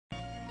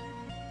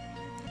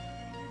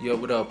Yo,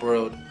 what up,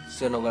 bro?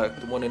 Cinelec,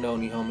 the one and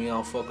only homie. I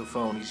don't fuck with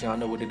phonies. Y'all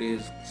know what it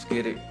is. Let's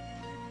get it.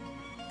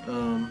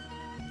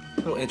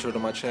 Little intro to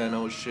my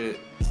channel and shit.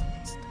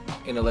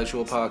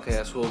 Intellectual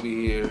podcast will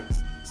be here.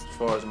 As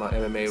far as my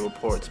MMA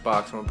reports,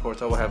 boxing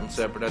reports, I will have them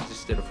separate. I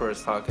just did the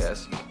first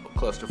podcast,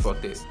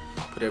 clusterfucked it,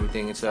 put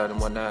everything inside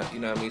and whatnot. You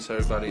know what I mean? So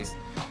everybody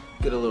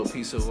get a little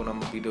piece of what I'm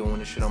gonna be doing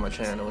and shit on my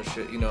channel and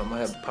shit. You know, I'm gonna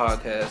have the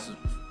podcast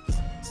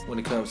when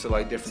it comes to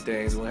like different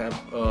things. We'll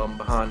have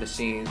behind the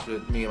scenes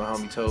with me and my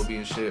homie Toby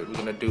and shit. We're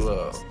gonna do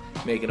a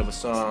making of a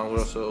song. We're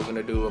also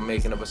gonna do a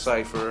making of a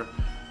cipher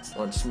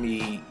on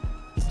Smeed,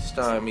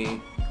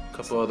 Stymie, a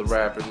couple other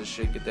rappers and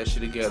shit. Get that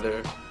shit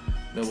together.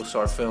 Then we'll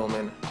start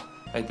filming,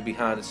 like the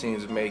behind the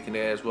scenes of making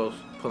it, as well as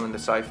pulling the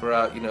cipher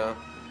out. You know,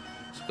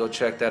 so go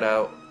check that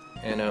out.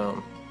 And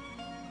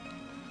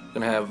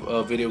gonna have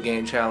video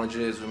game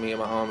challenges with me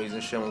and my homies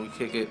and shit when we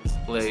kick it,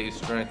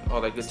 blaze, drink, all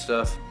that good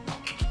stuff.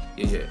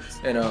 Yeah.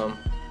 And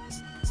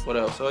what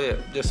else? Oh yeah,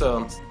 just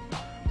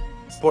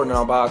reporting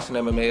on boxing,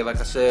 MMA,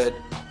 like I said,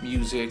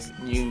 music,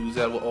 news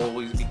that will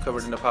always be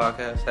covered in the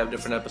podcast. Have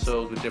different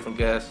episodes with different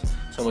guests.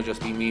 Some will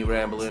just be me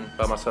rambling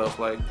by myself,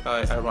 like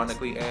I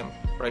ironically am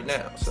right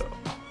now. So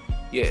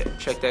yeah,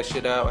 check that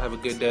shit out. Have a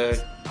good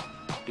day.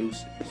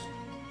 Deuces.